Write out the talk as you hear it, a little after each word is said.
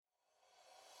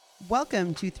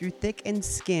Welcome to Through Thick and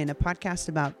Skin, a podcast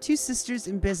about two sisters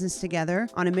in business together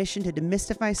on a mission to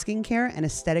demystify skincare and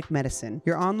aesthetic medicine,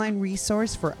 your online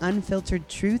resource for unfiltered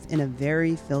truth in a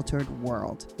very filtered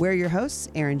world. We're your hosts,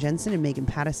 Erin Jensen and Megan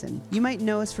Pattison. You might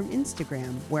know us from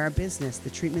Instagram, where our business, The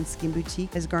Treatment Skin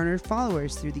Boutique, has garnered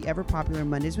followers through the ever-popular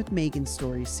Mondays with Megan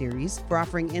Stories series for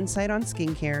offering insight on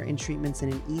skincare and treatments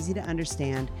in an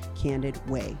easy-to-understand, candid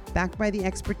way. Backed by the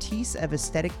expertise of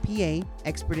aesthetic PA,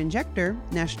 expert injector,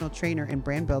 national trainer and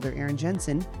brand builder Erin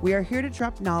Jensen, we are here to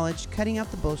drop knowledge, cutting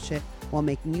out the bullshit while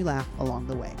making you laugh along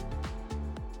the way.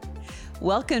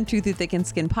 Welcome to Through Thick and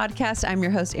Skin podcast. I'm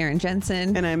your host, Erin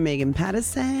Jensen. And I'm Megan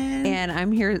Pattison. And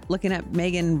I'm here looking at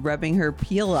Megan rubbing her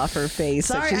peel off her face.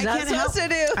 Sorry, that she's not supposed to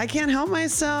do. I can't help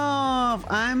myself.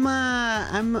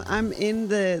 I'm in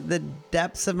the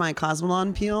depths of my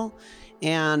Cosmolon peel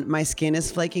and my skin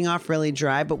is flaking off really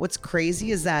dry. But what's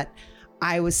crazy is that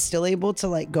I was still able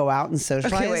to go out and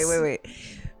socialize. Okay, wait.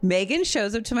 Megan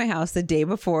shows up to my house the day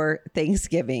before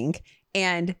Thanksgiving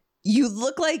and you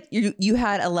look like you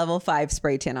had a level 5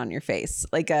 spray tan on your face,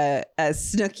 like a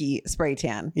Snooki spray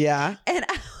tan. Yeah. And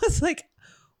I was like,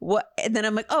 what? And then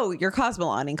I'm like, oh, you're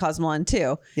Cosmolon and Cosmolon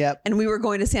too. Yep. And we were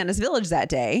going to Santa's Village that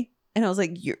day. And I was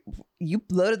like, you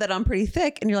loaded that on pretty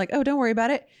thick. And you're like, oh, don't worry about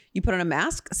it. You put on a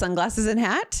mask, sunglasses and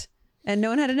hat. And no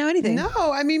one had to know anything. No,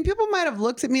 I mean, people might have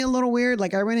looked at me a little weird.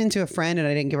 Like I ran into a friend and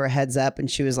I didn't give her a heads up. And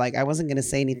she was like, I wasn't going to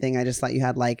say anything. I just thought you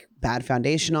had bad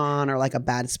foundation on or a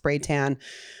bad spray tan.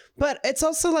 But it's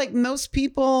also most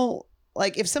people,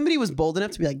 if somebody was bold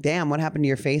enough to be like, damn, what happened to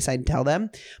your face? I'd tell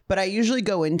them. But I usually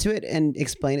go into it and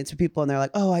explain it to people. And they're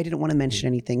like, oh, I didn't want to mention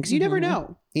anything. Because you never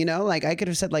know. I could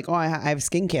have said oh, I have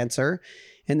skin cancer.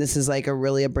 And this is a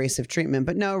really abrasive treatment.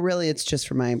 But no, really, it's just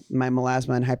for my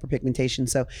melasma and hyperpigmentation.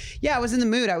 So yeah, I was in the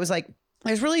mood. I was like,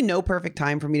 there's really no perfect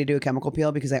time for me to do a chemical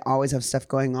peel because I always have stuff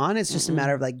going on. It's just a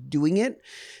matter of doing it.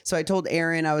 So I told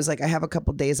Erin, I was like, I have a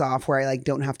couple days off where I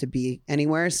don't have to be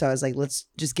anywhere. So I was like, let's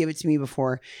just give it to me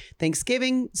before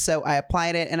Thanksgiving. So I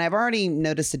applied it and I've already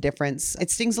noticed a difference.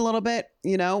 It stings a little bit,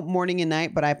 morning and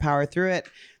night, but I power through it.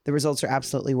 The results are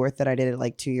absolutely worth it. I did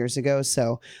it 2 years ago.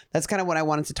 So that's kind of what I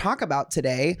wanted to talk about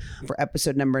today for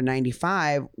episode number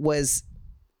 95 was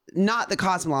not the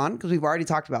Cosmolon, because we've already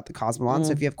talked about the Cosmolon.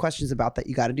 So if you have questions about that,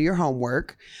 you got to do your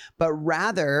homework. But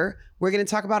rather, we're going to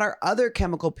talk about our other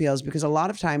chemical peels because a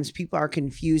lot of times people are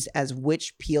confused as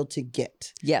which peel to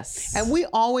get. Yes. And we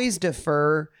always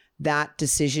defer that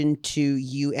decision to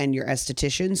you and your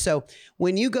esthetician. So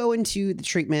when you go into the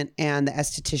treatment and the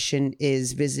esthetician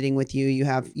is visiting with you, you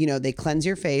have, they cleanse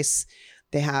your face.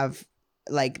 They have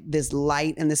this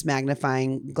light and this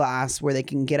magnifying glass where they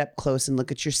can get up close and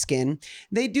look at your skin.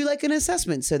 They do an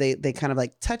assessment. So they kind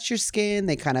of touch your skin.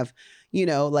 They kind of,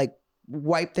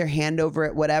 wipe their hand over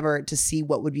it, whatever, to see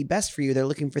what would be best for you. They're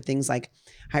looking for things like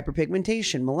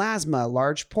hyperpigmentation, melasma,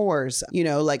 large pores,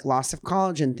 loss of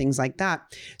collagen, things like that.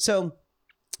 So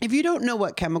if you don't know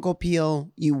what chemical peel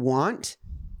you want,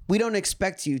 we don't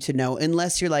expect you to know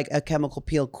unless you're a chemical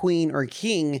peel queen or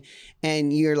king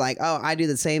and you're oh, I do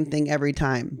the same thing every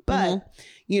time. But,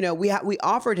 we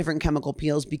offer different chemical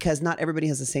peels because not everybody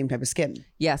has the same type of skin.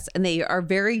 Yes. And they are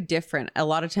very different. A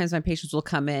lot of times my patients will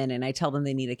come in and I tell them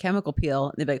they need a chemical peel.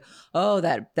 And they'll be like, oh,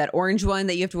 that orange one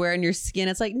that you have to wear on your skin.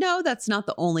 It's no, that's not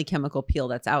the only chemical peel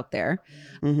that's out there.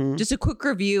 Mm-hmm. Just a quick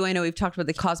review. I know we've talked about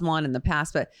the Cosmolon in the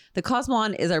past, but the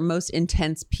Cosmolon is our most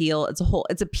intense peel.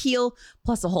 It's a peel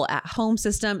plus a whole at-home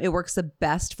system. It works the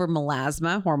best for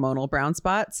melasma, hormonal brown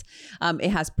spots. It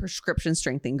has prescription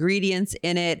strength ingredients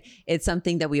in it. It's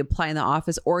something that we apply in the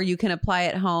office or you can apply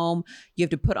at home. You have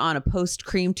to put on a post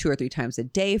cream 2 or 3 times a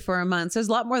day for a month. So there's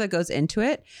a lot more that goes into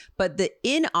it. But the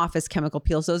in-office chemical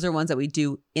peels, those are ones that we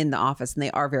do in the office and they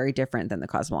are very different than the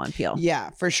Cosmolon peel. Yeah,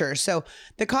 for sure. So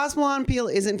the Cosmolon peel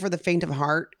isn't for the faint of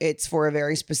heart. It's for a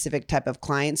very specific type of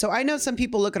client. So I know some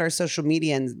people look at our social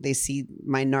media and they see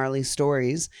my gnarly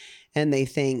stories and they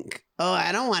think, oh,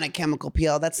 I don't want a chemical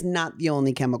peel. That's not the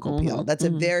only chemical peel. That's a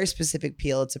very specific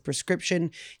peel. It's a prescription.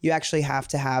 You actually have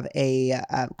to have a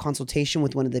consultation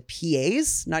with one of the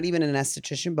PAs, not even an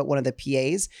esthetician, but one of the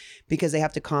PAs, because they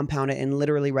have to compound it and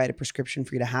literally write a prescription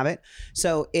for you to have it.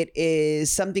 So it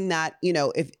is something that,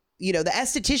 if the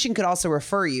esthetician could also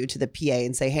refer you to the PA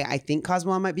and say, hey, I think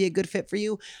Cosmolon might be a good fit for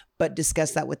you, but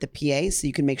discuss that with the PA so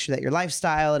you can make sure that your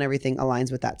lifestyle and everything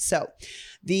aligns with that. So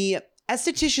the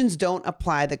estheticians don't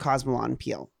apply the Cosmolon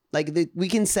peel. Like we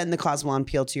can send the Cosmelan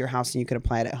peel to your house and you can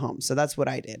apply it at home. So that's what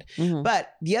I did.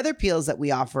 But the other peels that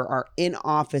we offer are in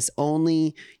office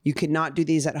only. You cannot do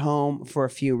these at home for a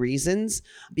few reasons,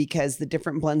 because the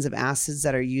different blends of acids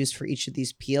that are used for each of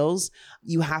these peels,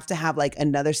 you have to have like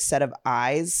another set of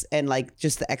eyes and like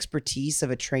just the expertise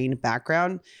of a trained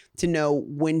background to know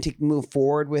when to move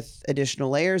forward with additional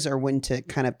layers or when to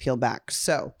kind of peel back.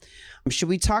 So should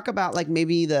we talk about like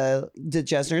maybe the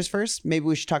Jesners first? Maybe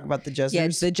we should talk about the Jesners. Yeah,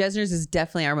 the Jesners is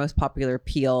definitely our most popular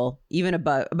peel, even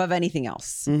above anything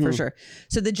else, for sure.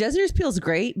 So the Jesners peel is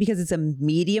great because it's a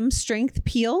medium strength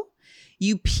peel.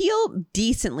 You peel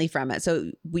decently from it. So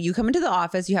when you come into the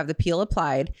office, you have the peel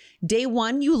applied. Day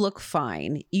one, you look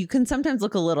fine. You can sometimes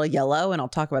look a little yellow, and I'll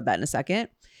talk about that in a second.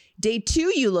 Day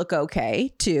two, you look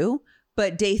okay too.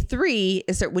 But day three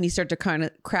is when you start to kind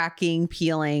of cracking,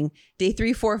 peeling. Day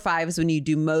 3, 4, 5 is when you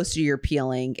do most of your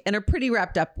peeling and are pretty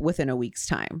wrapped up within a week's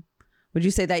time. Would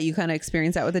you say that you kind of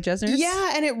experience that with the Jesners?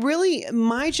 Yeah, and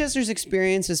my Jesners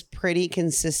experience is pretty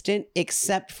consistent,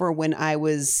 except for when I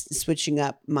was switching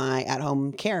up my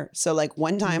at-home care. So like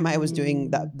one time I was doing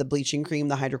the bleaching cream,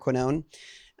 the hydroquinone,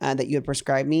 that you had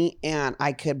prescribed me, and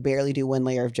I could barely do one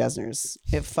layer of Jesners.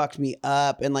 It fucked me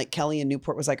up. And like Kelly in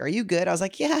Newport was like, "Are you good?" I was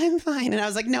like, "Yeah, I'm fine." And I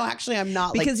was like, "No, actually, I'm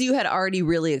not." Because you had already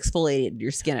really exfoliated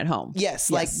your skin at home. Yes,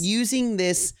 like using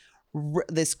this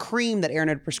cream that Aaron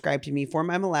had prescribed to me for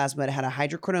my melasma. It had a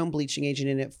hydroquinone bleaching agent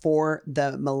in it for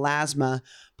the melasma,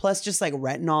 plus just like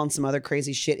retinol and some other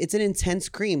crazy shit. It's an intense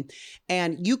cream,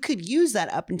 and you could use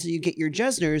that up until you get your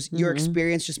Jesners. Your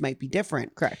experience just might be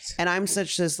different. Correct. And I'm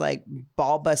such this like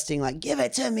ball busting, like, give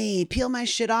it to me, peel my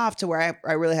shit off, to where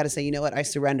I really had to say, you know what, I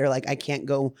surrender. Like I can't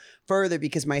go further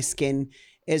because my skin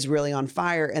is really on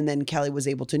fire. And then Kelly was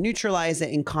able to neutralize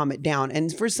it and calm it down.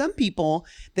 And for some people,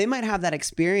 they might have that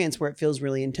experience where it feels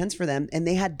really intense for them and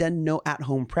they had done no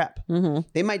at-home prep.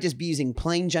 They might just be using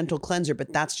plain gentle cleanser,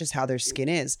 but that's just how their skin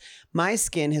is. My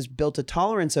skin has built a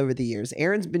tolerance over the years.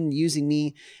 Aaron's been using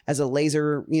me as a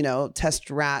laser, test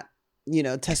rat,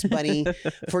 test bunny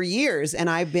for years. And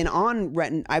I've been on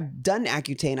I've done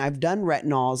Accutane, I've done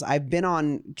retinols, I've been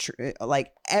on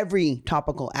like every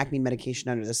topical acne medication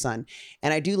under the sun.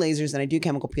 And I do lasers and I do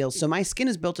chemical peels. So my skin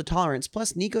has built a tolerance.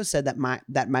 Plus Nico said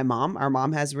that our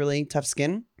mom has really tough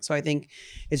skin. So I think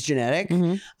it's genetic.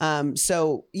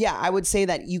 So yeah, I would say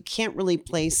that you can't really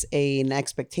place an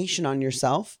expectation on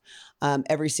yourself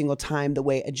every single time the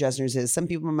way a Jesners is. Some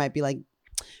people might be like,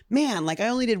 man, like I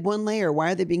only did one layer.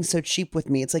 Why are they being so cheap with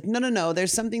me? It's like, no.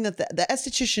 There's something that the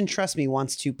esthetician, trust me,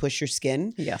 wants to push your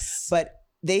skin. Yes. But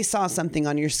they saw something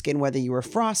on your skin, whether you were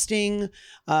frosting,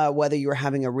 whether you were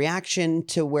having a reaction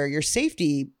to where your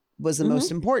safety was the most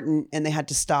important, and they had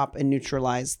to stop and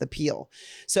neutralize the peel.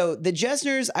 So the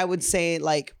Jesners, I would say,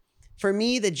 like, for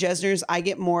me, the Jesners, I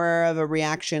get more of a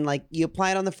reaction. Like you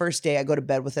apply it on the first day, I go to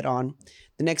bed with it on.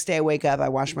 The next day I wake up, I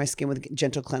wash my skin with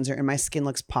gentle cleanser and my skin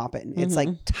looks popping. It's like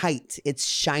tight. It's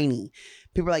shiny.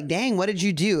 People are like, dang, what did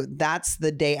you do? That's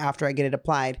the day after I get it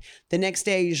applied. The next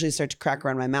day I usually start to crack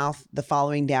around my mouth. The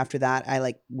following day after that, I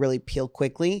like really peel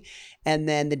quickly. And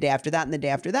then the day after that and the day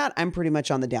after that, I'm pretty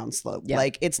much on the downslope. Yeah.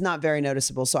 Like it's not very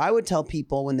noticeable. So I would tell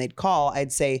people when they'd call,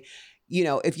 I'd say,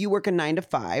 if you work a 9 to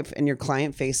 5 and you're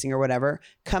client facing or whatever,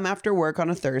 come after work on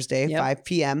a Thursday, 5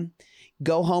 p.m.,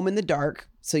 go home in the dark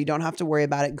so you don't have to worry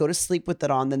about it. Go to sleep with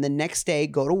it on. Then the next day,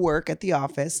 go to work at the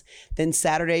office. Then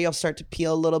Saturday, you'll start to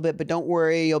peel a little bit, but don't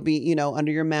worry. You'll be,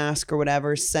 under your mask or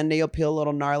whatever. Sunday, you'll peel a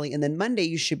little gnarly. And then Monday,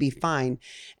 you should be fine.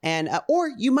 And, or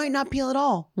you might not peel at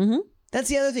all. That's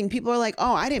the other thing. People are like,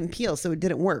 oh, I didn't peel, so it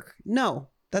didn't work. No.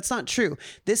 That's not true.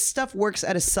 This stuff works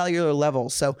at a cellular level.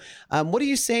 So what do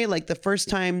you say, like the first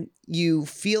time you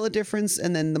feel a difference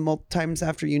and then the multiple times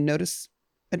after you notice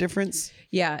a difference?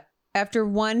 Yeah. After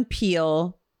one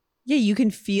peel, you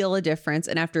can feel a difference.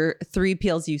 And after 3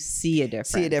 peels, you see a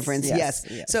difference. Yes.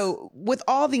 So with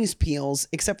all these peels,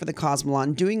 except for the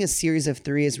Cosmelan, doing a series of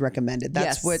 3 is recommended.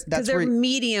 That's they're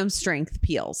medium strength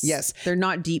peels. Yes. They're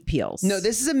not deep peels. No,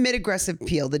 this is a mid-aggressive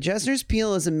peel. The Jesners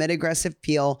peel is a mid-aggressive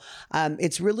peel.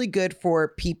 It's really good for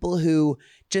people who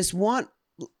just want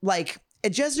like a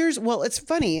Jesners. Well, it's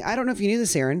funny. I don't know if you knew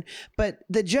this, Aaron, but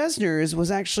the Jesners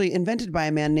was actually invented by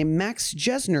a man named Max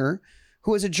Jesner,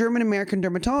 who was a German-American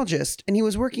dermatologist, and he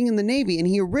was working in the Navy, and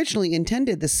he originally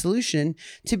intended this solution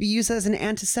to be used as an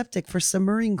antiseptic for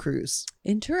submarine crews.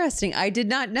 Interesting. I did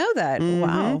not know that.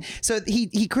 Wow. So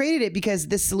he created it because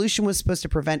this solution was supposed to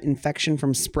prevent infection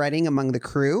from spreading among the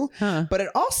crew, but it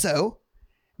also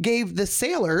gave the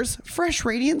sailors fresh,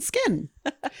 radiant skin.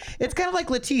 It's kind of like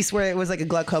Latisse, where it was like a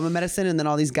glaucoma medicine, and then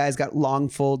all these guys got long,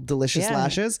 full, delicious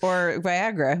lashes. Or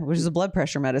Viagra, which is a blood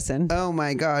pressure medicine. Oh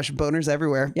my gosh, boners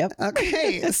everywhere. Yep.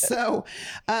 Okay, so,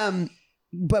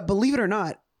 but believe it or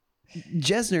not,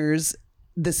 Jesner's,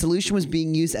 the solution was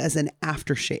being used as an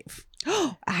aftershave.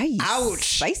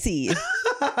 Ouch. Spicy.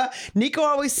 Nico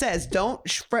always says, don't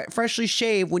freshly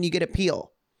shave when you get a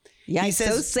peel. Yeah, He says,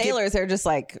 those sailors are just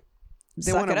like,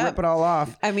 they want to rip it all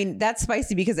off. I mean, that's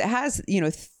spicy because it has,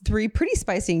 3 pretty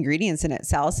spicy ingredients in it: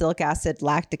 salicylic acid,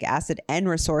 lactic acid, and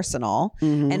resorcinol.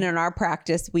 Mm-hmm. And in our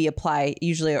practice, we apply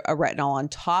usually a retinol on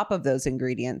top of those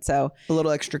ingredients. So A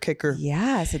little extra kicker.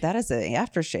 yeah, so that is an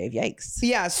aftershave. Yikes.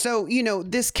 Yeah, so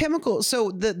this chemical,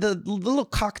 so the little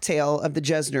cocktail of the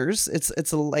Jesner's,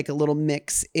 it's like a little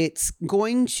mix. It's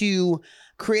going to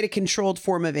create a controlled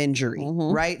form of injury,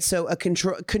 right? So a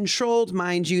controlled,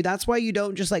 mind you. That's why you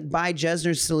don't just like buy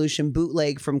Jesner's solution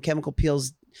bootleg from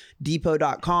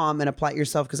chemicalpeelsdepot.com and apply it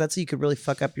yourself, because that's how you could really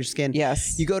fuck up your skin.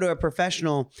 Yes. You go to a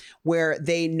professional where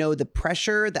they know the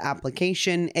pressure, the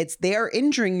application. They are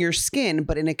injuring your skin,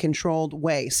 but in a controlled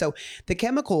way. So the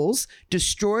chemicals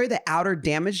destroy the outer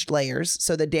damaged layers.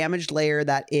 So the damaged layer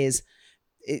that is,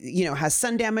 has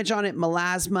sun damage on it,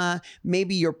 melasma,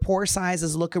 maybe your pore size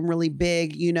is looking really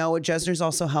big. Jesner's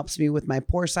also helps me with my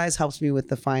pore size, helps me with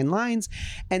the fine lines.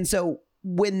 And so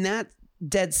when that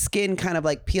dead skin kind of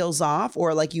like peels off,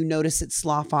 or like you notice it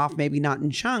slough off, maybe not in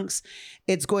chunks,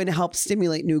 it's going to help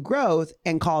stimulate new growth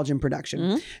and collagen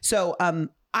production. So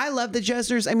I love the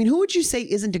Jesner's. I mean, who would you say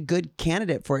isn't a good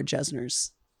candidate for a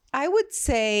Jesner's? I would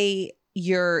say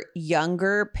your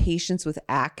younger patients with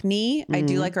acne. I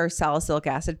do like our salicylic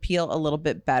acid peel a little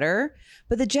bit better,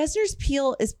 but the Jesner's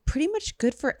peel is pretty much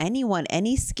good for anyone,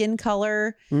 any skin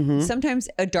color. Sometimes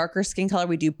a darker skin color,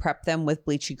 we do prep them with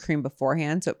bleaching cream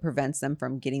beforehand, so it prevents them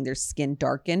from getting their skin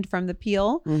darkened from the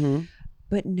peel.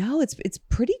 But no, it's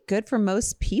pretty good for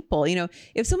most people.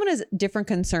 If someone has different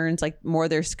concerns, like more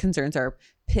their concerns are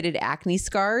pitted acne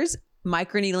scars,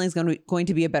 microneedling is going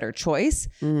to be a better choice,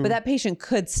 but that patient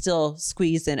could still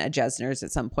squeeze in a Jesner's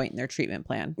at some point in their treatment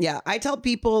plan. Yeah. I tell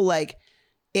people, like,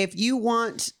 if you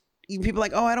want, people are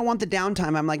like, oh, I don't want the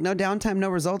downtime. I'm like, no downtime, no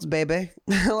results, baby.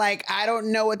 Like, I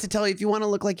don't know what to tell you. If you want to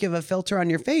look like you have a filter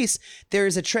on your face, there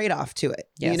is a trade-off to it,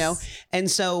 And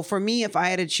so for me, if I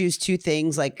had to choose 2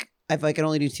 things, like, if I could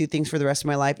only do 2 things for the rest of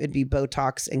my life, it'd be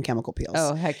Botox and chemical peels.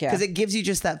 Oh, heck yeah. Because it gives you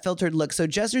just that filtered look. So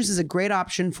Jesner's is a great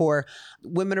option for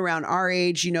women around our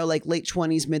age, like late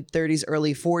 20s, mid 30s,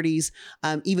 early 40s,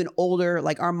 even older.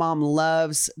 Like our mom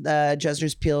loves the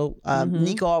Jesner's peel.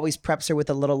 Nico always preps her with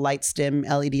a little light stim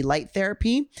LED light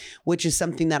therapy, which is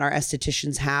something that our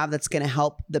estheticians have that's going to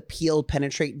help the peel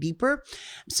penetrate deeper.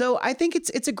 So I think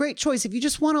it's a great choice. If you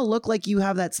just want to look like you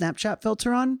have that Snapchat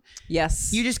filter on,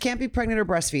 yes, you just can't be pregnant or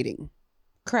breastfeeding.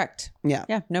 Correct. Yeah.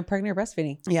 Yeah. No pregnant or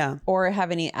breastfeeding. Yeah. Or have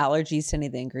any allergies to any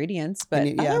of the ingredients.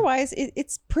 But otherwise,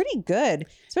 it's pretty good,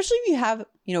 especially if you have,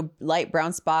 light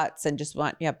brown spots and just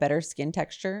want better skin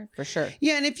texture, for sure.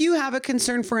 Yeah. And if you have a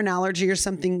concern for an allergy or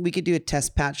something, we could do a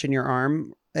test patch in your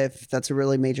arm if that's a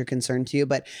really major concern to you.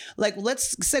 But like,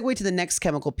 let's segue to the next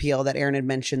chemical peel that Erin had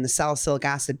mentioned, the salicylic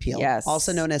acid peel,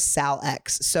 also known as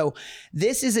Sal-X. So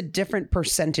this is a different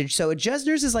percentage. So a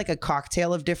Jesner's is like a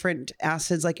cocktail of different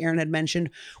acids, like Erin had mentioned,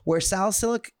 where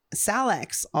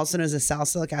Sal-X, also known as a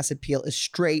salicylic acid peel, is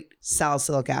straight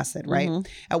salicylic acid, right?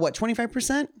 At what,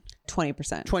 25%?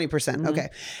 20%. 20%. Okay.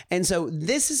 And so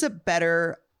this is a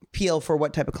better peel for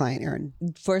what type of client, Erin?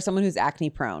 For someone who's acne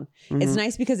prone. It's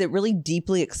nice because it really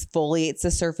deeply exfoliates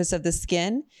the surface of the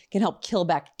skin, can help kill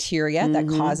bacteria that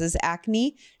causes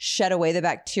acne, shed away the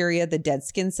bacteria, the dead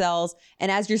skin cells.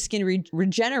 And as your skin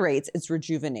regenerates, it's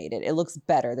rejuvenated. It looks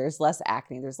better. There's less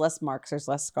acne. There's less marks. There's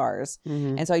less scars.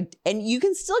 And so you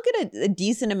can still get a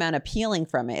decent amount of peeling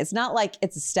from it. It's not like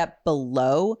it's a step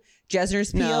below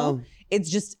Jesner's peel. No. It's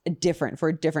just different for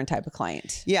a different type of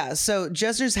client. Yeah. So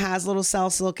Jesner's has a little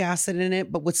salicylic acid in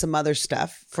it, but with some other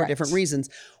stuff for different reasons.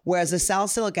 Whereas the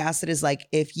salicylic acid is like,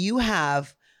 if you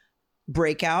have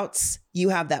breakouts, you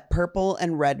have that purple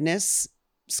and redness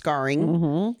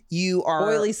scarring. You are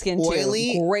oily skin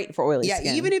too. Great for oily skin.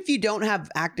 Yeah. Even if you don't have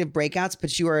active breakouts,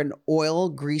 but you are an oil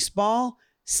grease ball,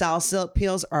 salicylic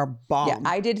peels are bomb. Yeah.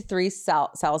 I did 3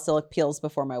 salicylic peels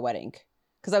before my wedding.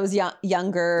 Because I was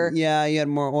younger. Yeah, you had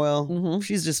more oil.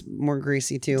 She's just more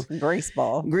greasy too. Grease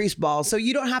ball. So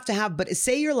you don't have to have, but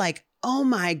say you're like, oh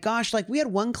my gosh, like we had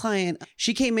one client,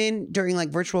 she came in during like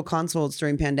virtual consults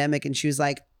during pandemic and she was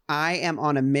like, I am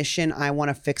on a mission. I want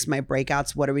to fix my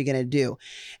breakouts. What are we going to do?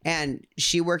 And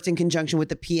she worked in conjunction with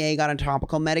the PA, got on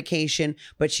topical medication,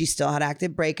 but she still had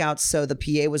active breakouts. So the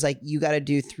PA was like, you got to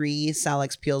do 3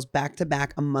 Salix peels back to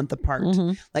back a month apart.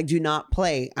 Like, do not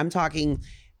play. I'm talking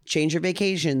change your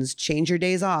vacations, change your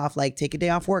days off, like take a day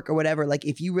off work or whatever. Like,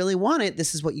 if you really want it,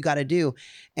 this is what you got to do.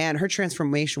 And her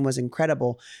transformation was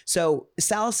incredible. So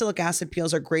salicylic acid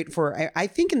peels are great for, I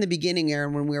think in the beginning,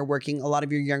 Erin, when we were working, a lot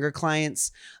of your younger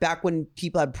clients, back when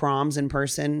people had proms in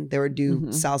person, they would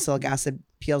do salicylic acid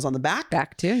peels on the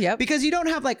back too. Yep. Because you don't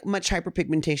have like much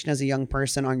hyperpigmentation as a young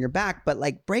person on your back, but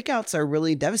like breakouts are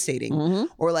really devastating.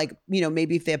 Or like, you know,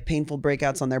 maybe if they have painful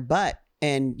breakouts on their butt,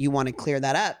 and you want to clear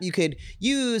that up, you could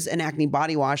use an acne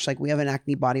body wash. Like, we have an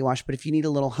acne body wash, but if you need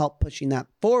a little help pushing that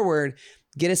forward,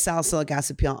 get a salicylic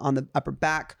acid peel on the upper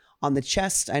back, on the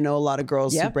chest. I know a lot of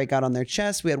girls who break out on their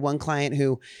chest. We had one client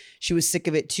who, she was sick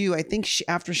of it too. I think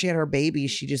after she had her baby,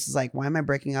 she just was like, why am I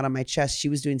breaking out on my chest? She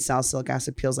was doing salicylic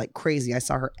acid peels like crazy. I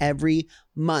saw her every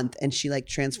month and she like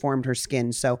transformed her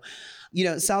skin. So, you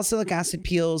know, salicylic acid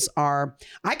peels are,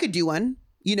 I could do one,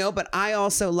 you know, but I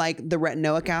also like the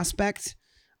retinoic aspect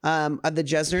of the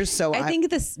Jesners. So I think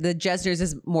the Jesners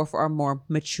is more for our more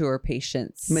mature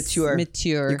patients. Mature.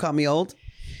 You call me old?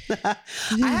 I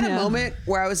had a moment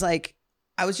where I was like,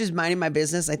 I was just minding my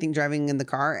business, I think driving in the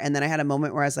car. And then I had a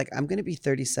moment where I was like, I'm going to be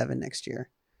 37 next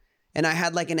year. And I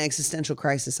had like an existential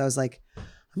crisis. I was like,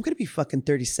 I'm going to be fucking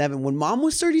 37. When mom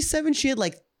was 37, she had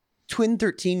like twin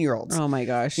 13-year-olds. Oh my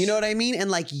gosh. You know what I mean?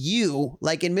 And like you,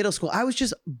 like in middle school, I was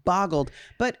just boggled,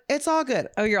 but it's all good.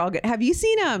 Oh, you're all good. Have you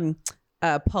seen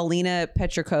Paulina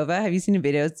Petrakova? Have you seen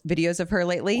videos of her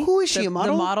lately? Who is she, a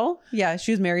model? The model? Yeah,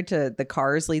 she was married to the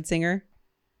Cars lead singer.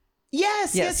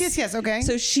 Yes. Okay.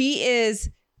 So she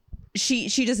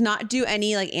does not do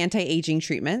any like anti-aging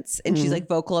treatments, and she's like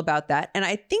vocal about that. And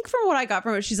I think from what I got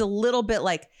from it, she's a little bit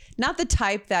like, not the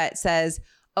type that says,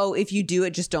 oh, if you do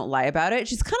it, just don't lie about it.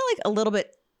 She's kind of like a little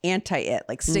bit anti-it,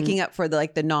 like sticking up for the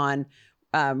like the non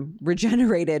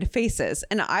regenerated faces.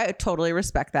 And I totally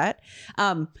respect that.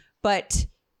 But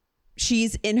she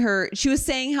was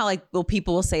saying how like, well,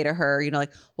 people will say to her, you know,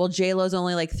 like, well, J-Lo's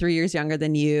only like 3 years younger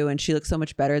than you and she looks so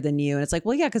much better than you. And it's like,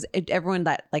 well, yeah, because everyone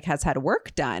that like has had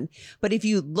work done. But if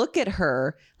you look at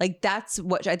her, like, that's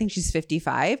what I think, she's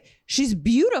 55. She's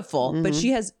beautiful, but she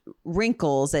has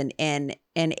wrinkles and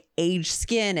aged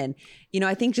skin. And, you know,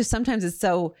 I think just sometimes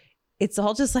it's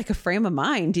all just like a frame of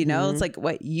mind, you know. It's like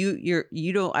what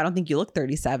I don't think you look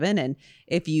 37. And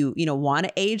if you want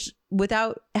to age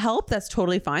without help, that's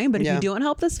totally fine. But if you do want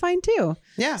help, that's fine too.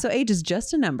 Yeah. So age is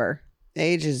just a number.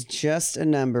 Age is just a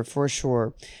number for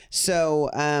sure. So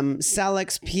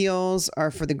Salix peels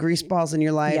are for the grease balls in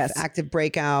your life, active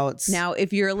breakouts. Now,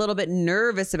 if you're a little bit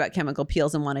nervous about chemical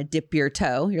peels and want to dip your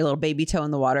little baby toe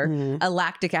in the water, a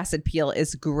lactic acid peel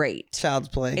is great. Child's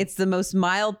play. It's the most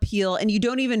mild peel, and you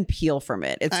don't even peel from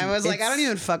it. I don't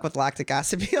even fuck with lactic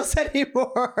acid peels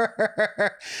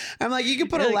anymore. I'm like, you can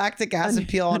put a lactic acid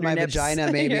peel on my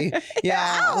vagina, maybe.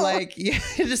 Yeah. Like,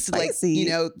 just spicy.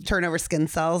 Like, turn over skin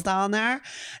cells down there.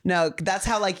 No, that's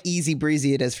how like easy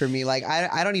breezy it is for me. Like,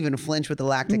 I don't even flinch with the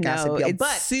lactic acid peel.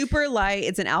 It's super light.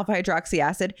 It's an alpha hydroxy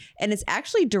acid, and it's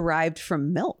actually derived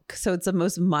from milk. So it's the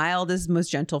most mildest, most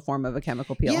gentle form of a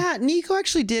chemical peel. Yeah, Nico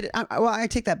actually did. Well, I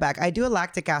take that back. I do a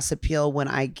lactic acid peel when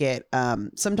I get,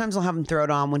 sometimes I'll have him throw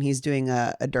it on when he's doing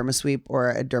a derma sweep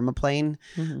or a dermaplane,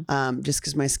 just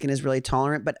because my skin is really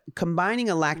tolerant. But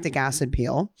combining a lactic acid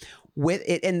peel with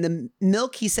it, and the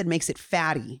milk, he said, makes it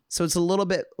fatty. So it's a little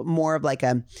bit more of like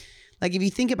if you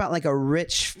think about like a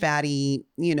rich fatty,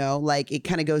 like it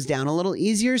kind of goes down a little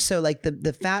easier. So like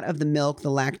the fat of the milk, the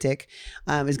lactic,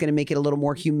 is going to make it a little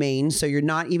more humane. So you're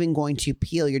not even going to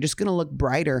peel. You're just going to look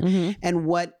brighter. And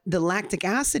what the lactic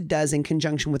acid does in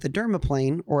conjunction with a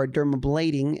dermaplane or a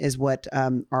dermablading is what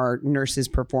our nurses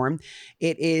perform.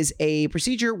 It is a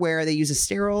procedure where they use a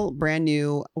sterile, brand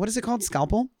new, what is it called?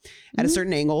 Scalpel at a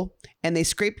certain angle. And they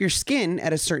scrape your skin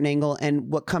at a certain angle,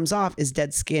 and what comes off is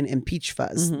dead skin and peach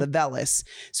fuzz, the vellus.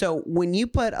 So when you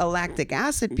put a lactic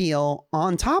acid peel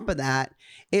on top of that,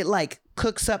 it like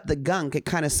cooks up the gunk. It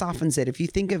kind of softens it. If you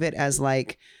think of it as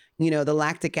like, the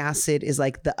lactic acid is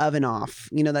like the oven off,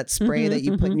 that spray that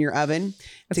you put in your oven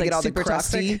to get all the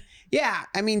crusty. Toxic. Yeah.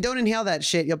 I mean, don't inhale that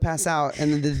shit. You'll pass out.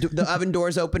 And the oven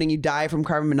doors open and you die from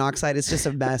carbon monoxide. It's just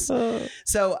a mess.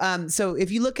 So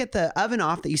if you look at the oven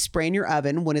off that you spray in your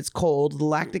oven when it's cold, the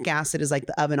lactic acid is like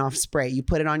the oven off spray. You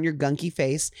put it on your gunky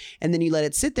face and then you let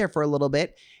it sit there for a little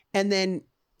bit. And then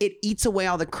it eats away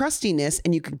all the crustiness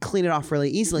and you can clean it off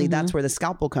really easily. That's where the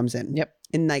scalpel comes in. Yep.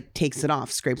 And like takes it off,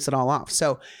 scrapes it all off.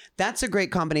 So that's a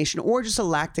great combination. Or just a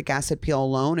lactic acid peel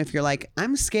alone. If you're like,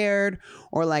 I'm scared,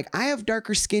 or like I have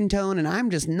darker skin tone and I'm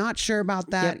just not sure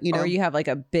about that, Yep. you know. Or you have like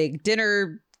a big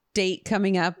dinner date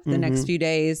coming up the next few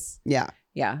days. Yeah.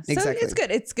 Yeah. So Exactly. it's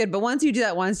good. It's good. But once you do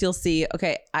that once, you'll see,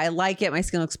 okay, I like it. My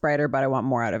skin looks brighter, but I want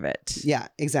more out of it. Yeah,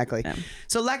 exactly. Yeah.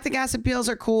 So lactic acid peels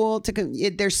are cool.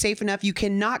 They're safe enough. You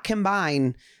cannot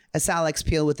combine a Salix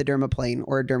peel with a Dermaplane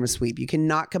or a Dermasweep. You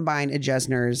cannot combine a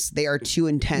Jesner's. They are too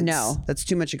intense. No. That's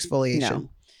too much exfoliation. No.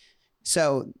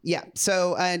 So yeah.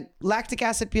 So lactic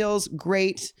acid peels,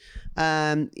 great.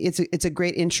 It's a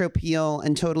great intro peel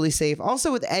and totally safe.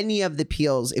 Also with any of the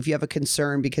peels, if you have a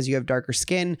concern because you have darker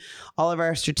skin, all of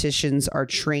our estheticians are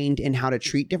trained in how to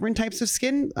treat different types of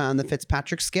skin on the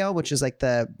Fitzpatrick scale, which is like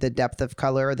the depth of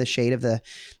color or the shade of the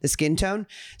skin tone.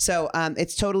 So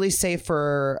it's totally safe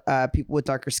for people with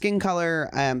darker skin color.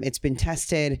 It's been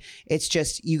tested. It's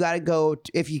just, you got to go,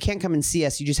 if you can't come and see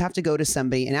us, you just have to go to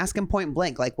somebody and ask them point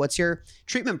blank, like, what's your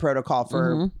treatment protocol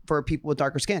for people with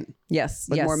darker skin? Yes.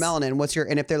 With yes. more melanin. What's your,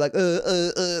 and if they're like,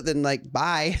 then like,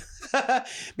 bye.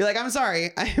 Be like, I'm sorry.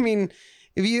 I mean,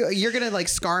 if you're going to like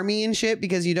scar me and shit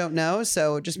because you don't know.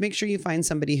 So just make sure you find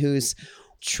somebody who's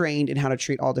trained in how to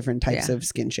treat all different types of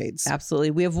skin shades.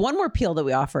 Absolutely. We have one more peel that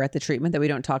we offer at the treatment that we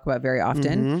don't talk about very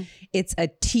often. It's a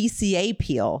TCA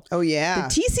peel. Oh yeah.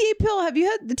 The TCA peel. Have you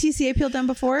had the TCA peel done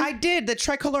before? I did, the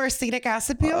tricolor acetic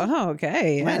acid peel. Oh,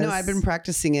 okay. I know, Yes. I've been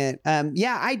practicing it.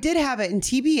 Yeah, I did have it in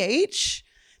TBH.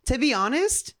 To be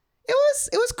honest, it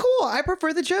was cool. I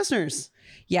prefer the Jesner's.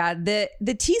 Yeah, the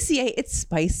TCA, it's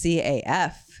spicy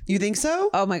AF. You think so?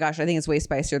 Oh my gosh, I think it's way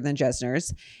spicier than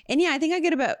Jesner's. And yeah, I think I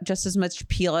get about just as much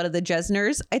peel out of the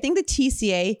Jesner's. I think the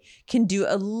TCA can do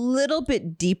a little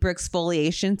bit deeper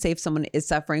exfoliation, say if someone is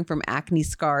suffering from acne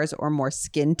scars or more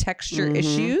skin texture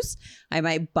issues. I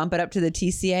might bump it up to the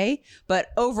TCA. But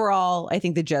overall, I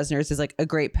think the Jesner's is like a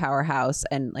great powerhouse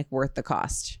and like worth the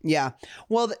cost. Yeah.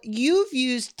 Well, you've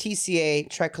used TCA,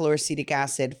 tricolor acetic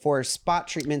acid, for spot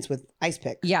treatments with Ice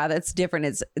Pick. Yeah, that's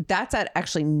different. That's at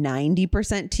actually 90%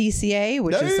 TCA,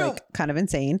 which is like kind of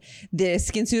insane. The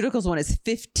SkinCeuticals one is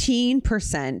 15%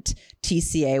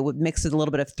 TCA with mixed with a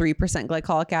little bit of 3%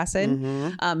 glycolic acid.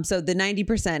 So the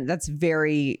 90%, that's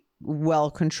very well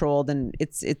controlled, and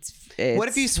it's What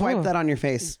if you swipe that on your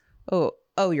face? Oh,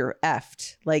 you're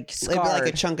effed. Like scarred. It'd be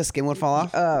like a chunk of skin would fall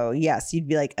off. Oh yes, you'd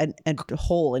be like a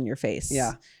hole in your face.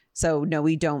 Yeah. So no,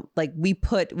 we don't, like we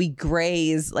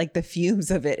graze like the fumes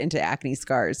of it into acne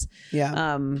scars.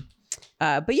 Yeah.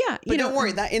 But yeah, But don't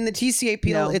worry, that in the TCA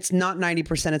peel, it's not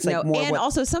 90%. It's like more. And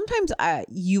also sometimes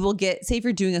you will get, say if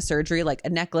you're doing a surgery like a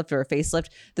neck lift or a facelift,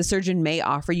 the surgeon may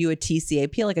offer you a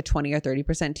TCA peel, like a 20 or 30%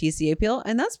 TCA peel,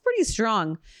 and that's pretty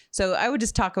strong. So I would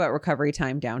just talk about recovery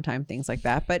time, downtime, things like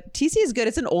that. But TCA is good.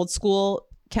 It's an old school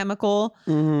chemical,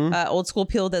 old school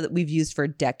peel that we've used for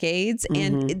decades,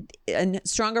 and in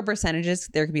stronger percentages,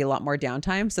 there could be a lot more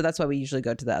downtime. So that's why we usually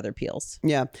go to the other peels.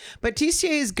 Yeah. But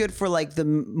TCA is good for like the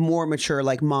more mature,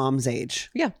 like mom's age.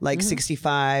 Yeah. Like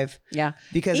 65. Yeah.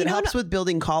 Because it helps with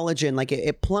building collagen. Like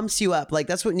it plumps you up. Like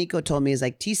that's what Nico told me, is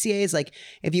like TCA is like,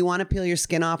 if you want to peel your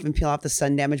skin off and peel off the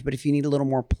sun damage, but if you need a little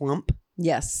more plump.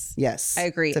 Yes. Yes. I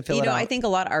agree. To fill it out. I think a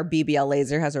lot of our BBL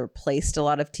laser has replaced a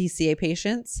lot of TCA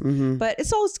patients, but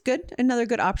it's always good. Another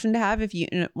good option to have if you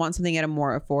want something at a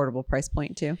more affordable price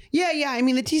point too. Yeah. Yeah. I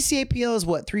mean, the TCA peel is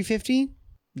what, $350?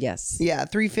 Yes. Yeah,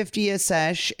 $350 a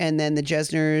sesh, and then the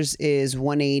Jesner's is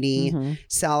 $180.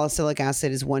 Salicylic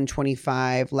acid is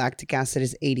 $125. Lactic acid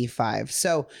is $85.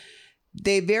 So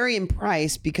they vary in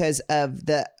price because of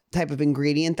the type of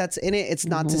ingredient that's in it. It's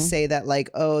not to say that like,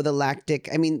 oh, the lactic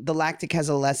has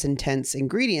a less intense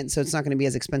ingredient, so it's not going to be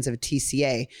as expensive as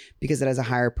TCA because it has a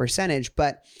higher percentage.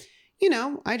 But you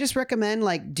know, I just recommend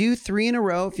like do 3 in a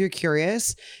row if you're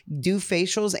curious. Do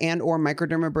facials and or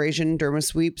microdermabrasion,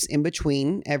 Dermasweeps in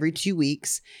between every 2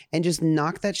 weeks, and just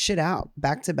knock that shit out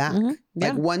back to back.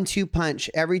 Like 1-2 punch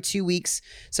every 2 weeks.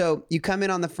 So you come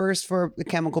in on the 1st for the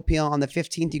chemical peel. On the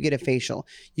 15th, you get a facial.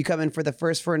 You come in for the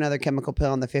 1st for another chemical peel.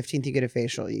 On the 15th, you get a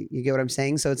facial. You get what I'm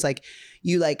saying? So it's like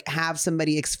you like have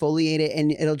somebody exfoliate it,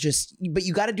 and it'll just, but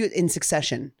you got to do it in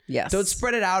succession. Yes. Don't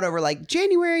spread it out over like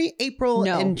January, April,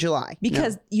 and July.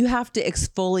 Because you have to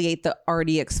exfoliate the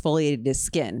already exfoliated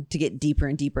skin to get deeper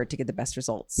and deeper to get the best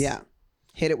results. Yeah.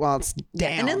 Hit it while it's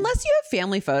down. And unless you have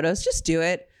family photos, just do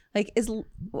it. Like, is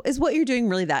what you're doing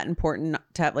really that important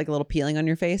to have like a little peeling on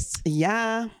your face?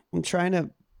 Yeah. I'm trying to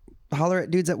holler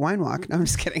at dudes at Wine Walk. No, I'm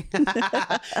just kidding.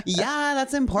 Yeah,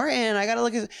 that's important. I got to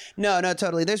look at, no,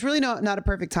 totally. There's really not a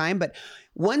perfect time, but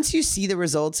once you see the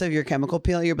results of your chemical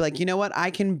peel, you're like, you know what?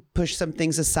 I can push some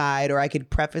things aside, or I could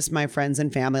preface my friends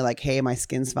and family like, hey, my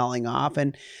skin's falling off.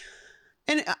 And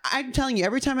I'm telling you,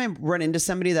 every time I run into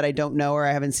somebody that I don't know or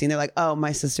I haven't seen, they're like, oh,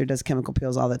 my sister does chemical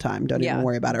peels all the time. Don't even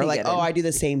worry about it. Or like, oh, I do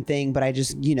the same thing, but I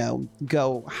just,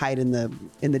 go hide in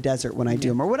the desert when I do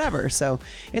them or whatever. So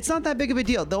it's not that big of a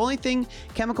deal. The only thing,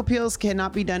 chemical peels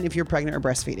cannot be done if you're pregnant or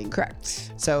breastfeeding.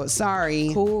 Correct. So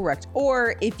sorry. Correct.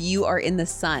 Or if you are in the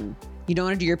sun. You don't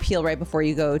want to do your peel right before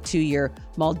you go to your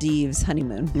Maldives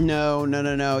honeymoon.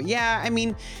 No. Yeah, I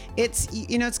mean, it's,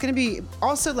 it's going to be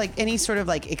also like any sort of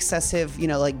like excessive,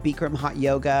 like Bikram hot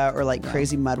yoga or like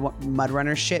crazy mud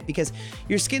runner shit, because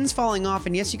your skin's falling off.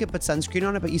 And yes, you could put sunscreen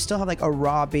on it, but you still have like a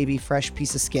raw baby fresh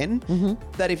piece of skin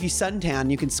that if you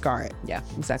suntan, you can scar it. Yeah,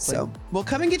 exactly. So well,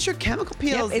 come and get your chemical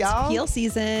peels, it's y'all. peel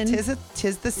season.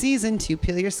 Tis the season to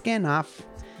peel your skin off.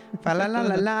 Fa la la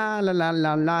la la la la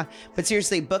la la. But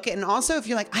seriously, book it. And also, if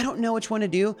you're like, I don't know which one to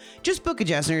do, just book a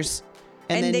Jessner's.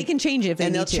 And then, they can change it if they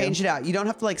need to. And they'll change it out. You don't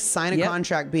have to like sign a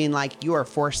contract being like, you are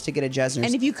forced to get a Jessner's.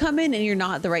 And if you come in and you're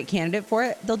not the right candidate for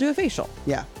it, they'll do a facial.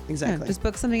 Yeah, exactly. Yeah, just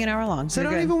book something an hour long. So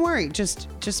don't even worry. Just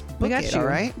book it, all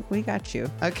right? We got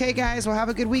you. Okay, guys. Well, have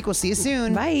a good week. We'll see you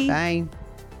soon. Bye. Bye.